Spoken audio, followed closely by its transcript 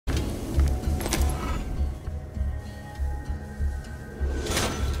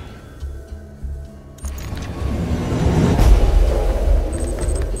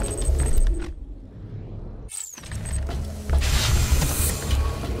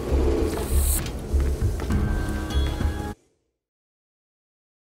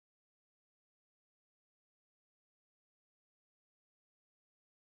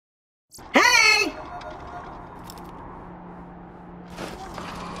Hey!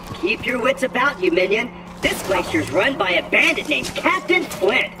 Keep your wits about you, minion. This glacier's run by a bandit named Captain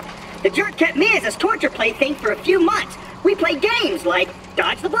Flint. The jerk kept me as his torture plaything for a few months. We played games like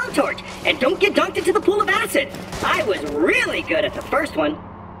Dodge the Blowtorch and Don't Get Dunked into the Pool of Acid. I was really good at the first one.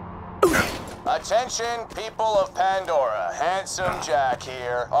 Attention, people of Pandora. Handsome Jack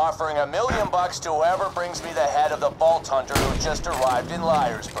here, offering $1 million to whoever brings me the head of the Vault Hunter who just arrived in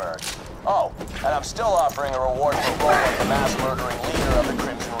Liarsburg. Oh, and I'm still offering a reward for rolling the mass murdering leader of the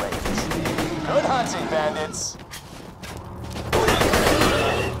Crimson Raiders. Good hunting, bandits.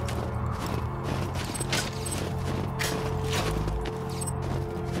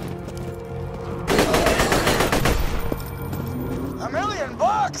 $1 million?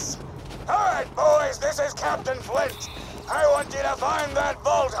 All right, boys, this is Captain Flint. I want you to find that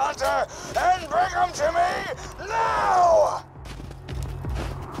Vault Hunter and bring him to me now!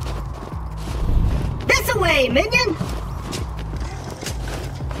 This away, minion!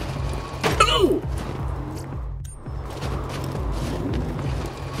 Ooh!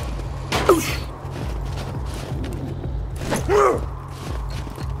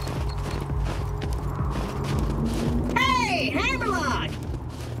 Hey, Hammerlock!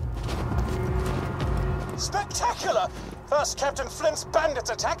 Spectacular! First Captain Flint's bandits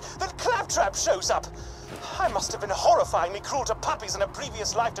attack, then Claptrap shows up. I must have been horrifyingly cruel to puppies in a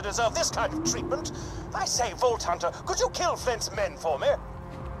previous life to deserve this kind of treatment. I say, Vault Hunter, could you kill Flint's men for me?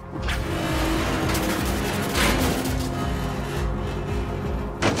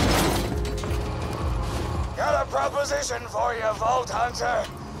 Got a proposition for you, Vault Hunter.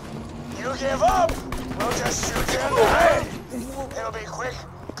 You give up, we'll just shoot you in the head. It'll be quick,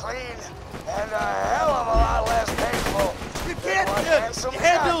 clean, and a hell of a lot less painful. You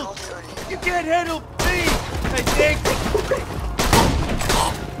can't handle me, I think.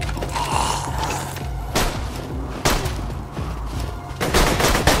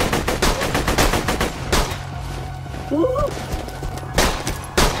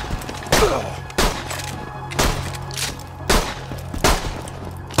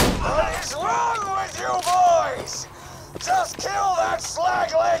 What is wrong with you boys? Just kill that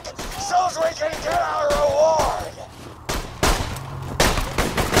slag lick so we can get our reward.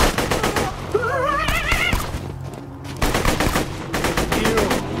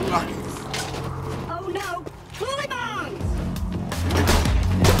 Oh no! Bully bombs!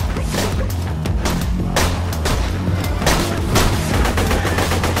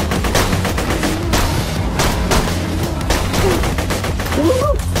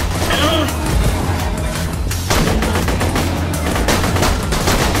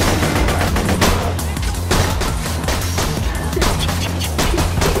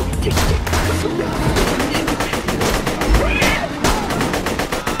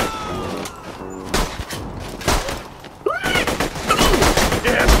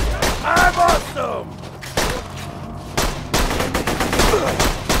 I'm awesome!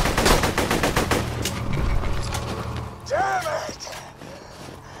 Damn it!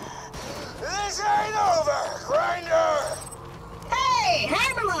 This ain't over, Grinder! Hey,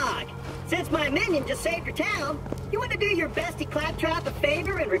 Hammerlock! Since my minion just saved your town, you want to do your bestie Claptrap a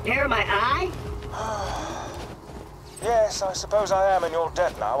favor and repair my eye? Yes, I suppose I am in your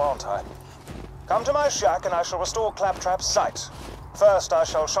debt now, aren't I? Come to my shack and I shall restore Claptrap's sight. First, I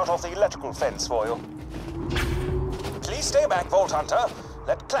shall shut off the electrical fence for you. Please stay back, Vault Hunter.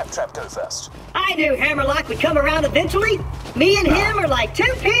 Let Claptrap go first. I knew Hammerlock would come around eventually. Me and him are like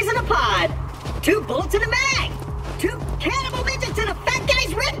two peas in a pod. 2 bullets in a mag. 2 cannibal midgets in a fat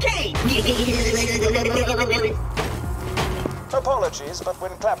guy's ribcage. Apologies, but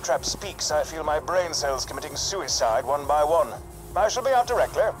when Claptrap speaks, I feel my brain cells committing suicide one by one. I shall be out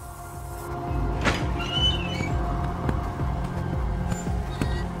directly.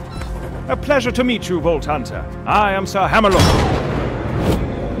 A pleasure to meet you, Vault Hunter. I am Sir Hammerlock.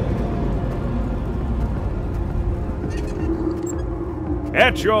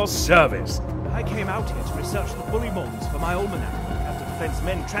 At your service. I came out here to research the bully mons for my almanac. Captain Flint's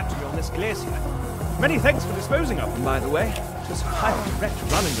men trapped me on this glacier. Many thanks for disposing of them, by the way. It was quite a wreck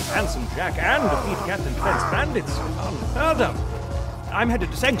running with Handsome Jack and defeat Captain Flint's bandits. Further, I'm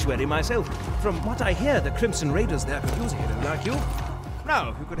headed to Sanctuary myself. From what I hear, the Crimson Raiders there could use a hero like you. Now,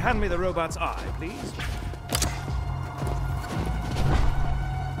 if you could hand me the robot's eye, please.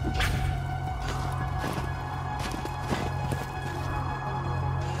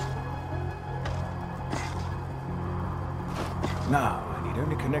 Now, I need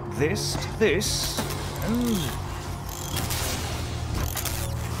only connect this to this, and...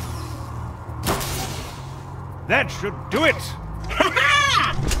 That should do it!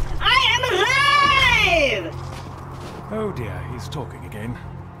 Ha-ha! I Oh dear, he's talking again.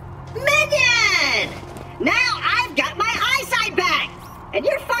 Minion! Now I've got my eyesight back! And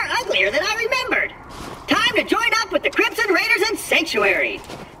you're far uglier than I remembered. Time to join up with the Crimson Raiders in Sanctuary.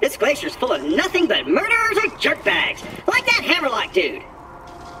 This glacier's full of nothing but murderers or jerkbags, like that Hammerlock dude.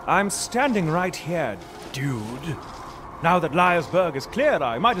 I'm standing right here, dude. Now that Berg is cleared,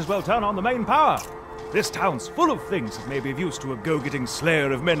 I might as well turn on the main power. This town's full of things that may be of use to a go-getting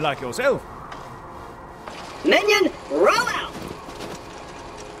slayer of men like yourself. Minion, roll out!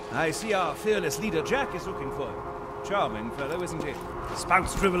 I see our fearless leader Jack is looking for you. Charming fellow, isn't he?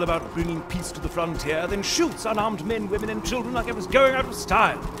 Spouts drivel about bringing peace to the frontier, then shoots unarmed men, women, and children like it was going out of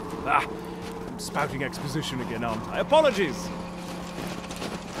style. Ah, I'm spouting exposition again, aren't I? Apologies.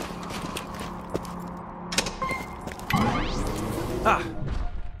 Ah.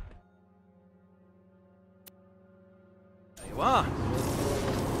 There you are.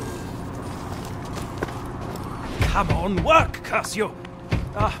 Come on, work, curse you!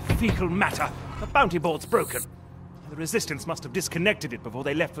 Ah, fecal matter. The bounty board's broken. The Resistance must have disconnected it before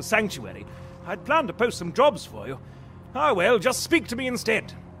they left for Sanctuary. I'd planned to post some jobs for you. Ah, well, just speak to me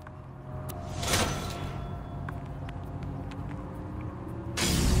instead.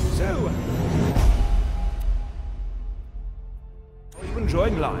 So, are you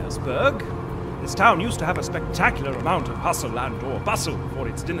enjoying Berg? This town used to have a spectacular amount of hustle and or bustle before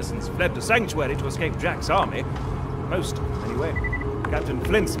its denizens fled to Sanctuary to escape Jack's army. Most, anyway. Captain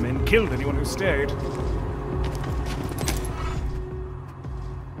Flint's men killed anyone who stayed.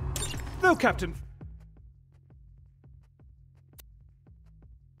 Though Captain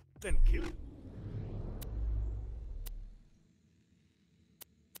then killed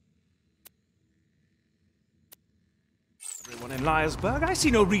everyone in Berg, I see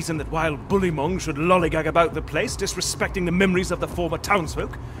no reason that wild bullymong should lollygag about the place, disrespecting the memories of the former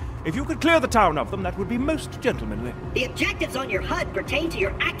townsfolk. If you could clear the town of them, that would be most gentlemanly. The objectives on your HUD pertain to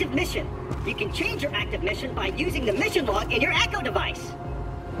your active mission. You can change your active mission by using the mission log in your Echo device.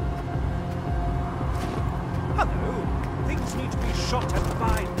 Hello. Things need to be shot at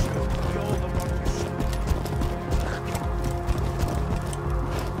by Joe. You're the one who shot.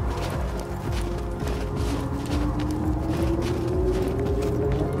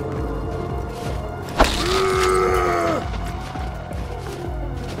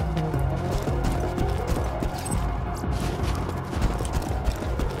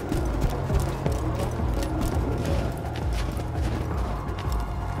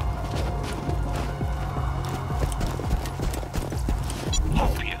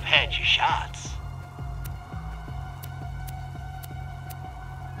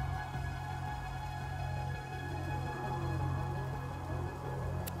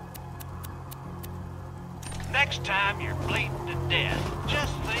 Next time you're bleeding to death,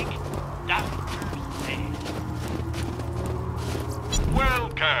 just think doctor's dead.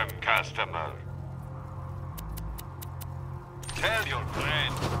 Welcome, customer. Tell your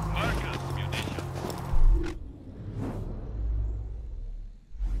friend, Marcus Munition.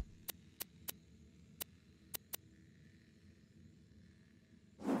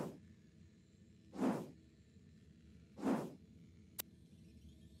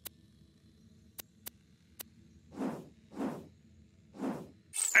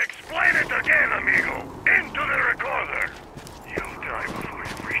 Explain it again, amigo. Into the recorder. You'll die before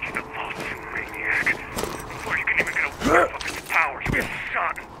you reach the vault, you maniac. Before you can even get a whiff of its power, you'll be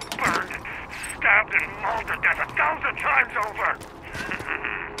shot and burned and stabbed and mauled to death 1,000 times over.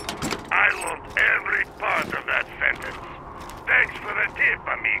 I loved every part of that sentence. Thanks for the tip,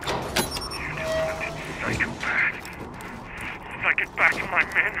 amigo. You deserted psychopath. If I get back to my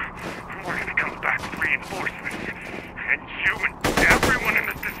men, we're gonna come back with reinforcements. And you and everyone in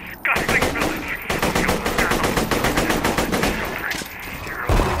this disgusting village will go down. You're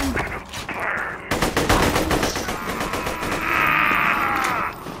all gonna burn.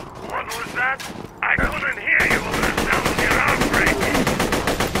 What was that? I couldn't hear you over the sound of your outbreak.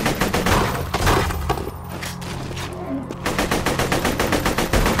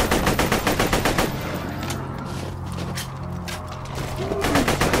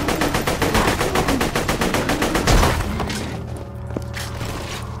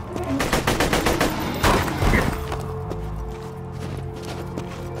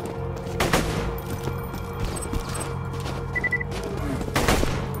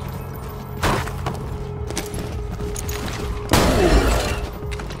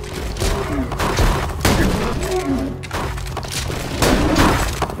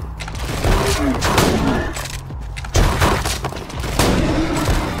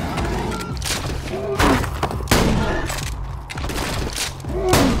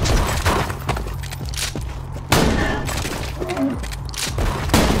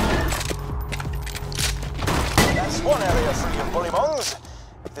 are free of bullymongs.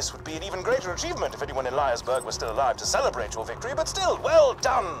 This would be an even greater achievement if anyone in Berg was still alive to celebrate your victory, but still, well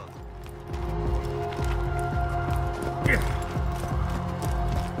done!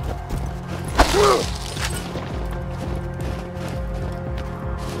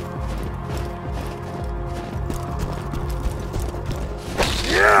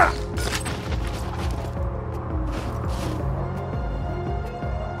 Yeah!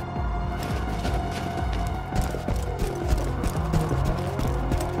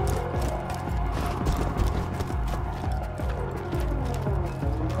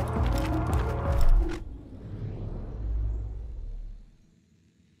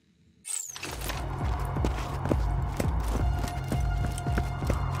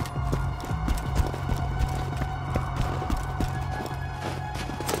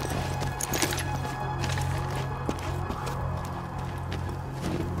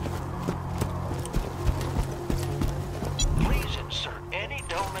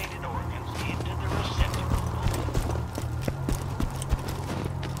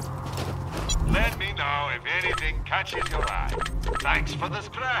 Catches your eye. Thanks for the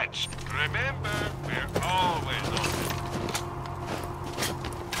scratch. Remember, we're always open.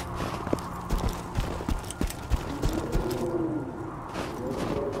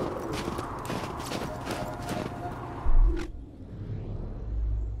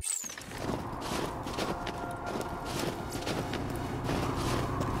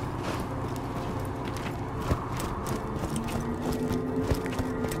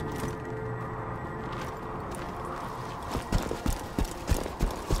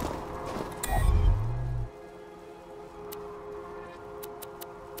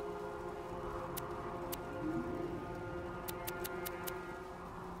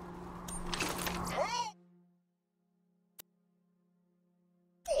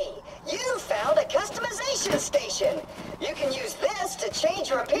 Station. You can use this to change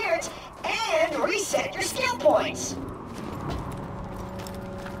your appearance and reset your skill points.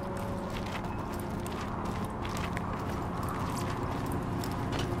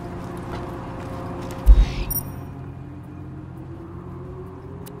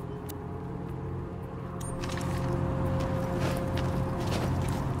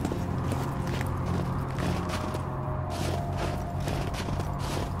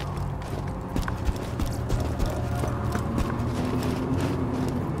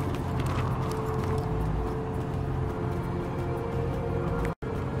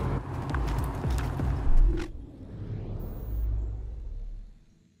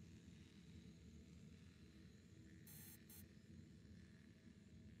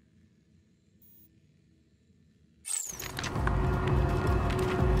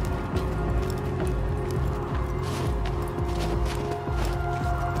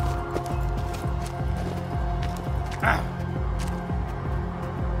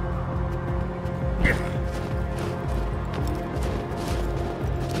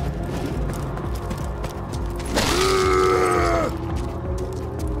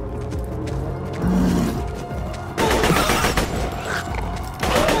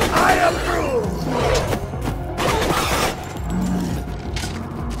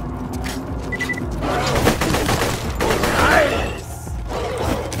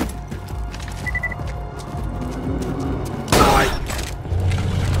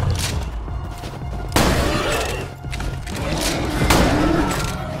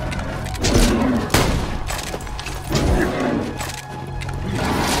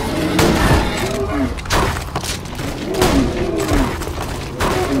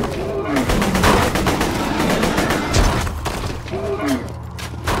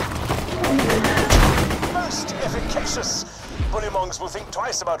 Will think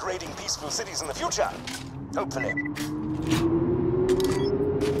twice about raiding peaceful cities in the future. Hopefully.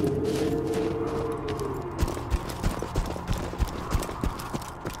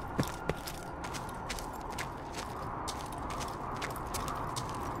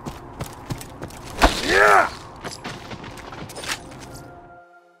 Yeah!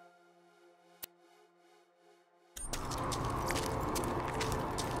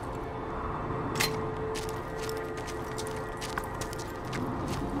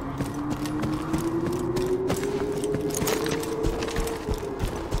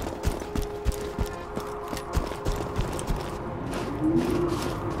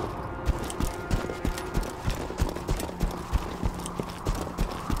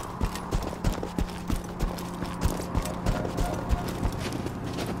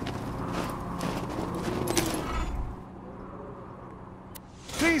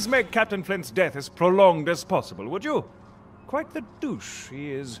 Please make Captain Flint's death as prolonged as possible, would you? Quite the douche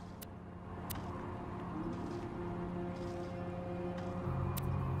he is.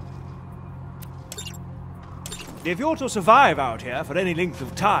 If you're to survive out here for any length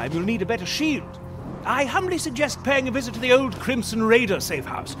of time, you'll need a better shield. I humbly suggest paying a visit to the old Crimson Raider safe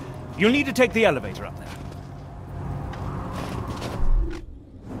house. You'll need to take the elevator up there.